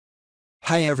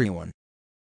Hi everyone.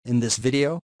 In this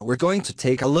video, we're going to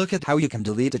take a look at how you can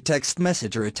delete a text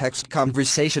message or a text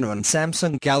conversation on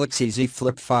Samsung Galaxy Z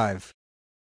Flip 5.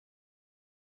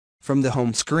 From the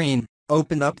home screen,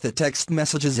 open up the Text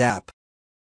Messages app.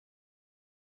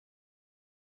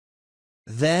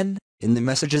 Then, in the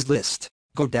Messages list,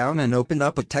 go down and open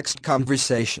up a text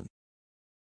conversation.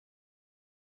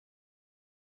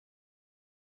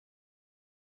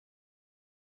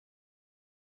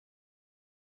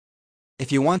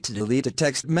 If you want to delete a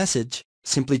text message,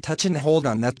 simply touch and hold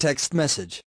on that text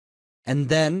message. And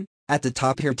then, at the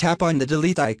top here, tap on the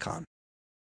delete icon.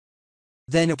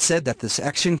 Then it said that this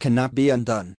action cannot be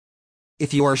undone.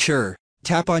 If you are sure,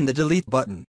 tap on the delete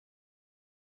button.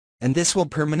 And this will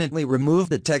permanently remove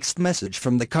the text message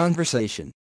from the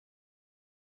conversation.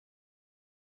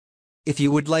 If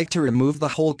you would like to remove the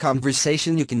whole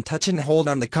conversation, you can touch and hold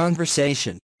on the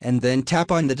conversation, and then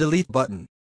tap on the delete button.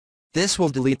 This will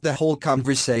delete the whole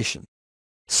conversation.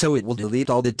 So it will delete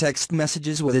all the text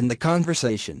messages within the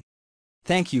conversation.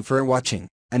 Thank you for watching,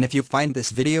 and if you find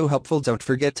this video helpful, don't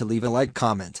forget to leave a like,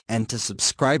 comment, and to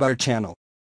subscribe our channel.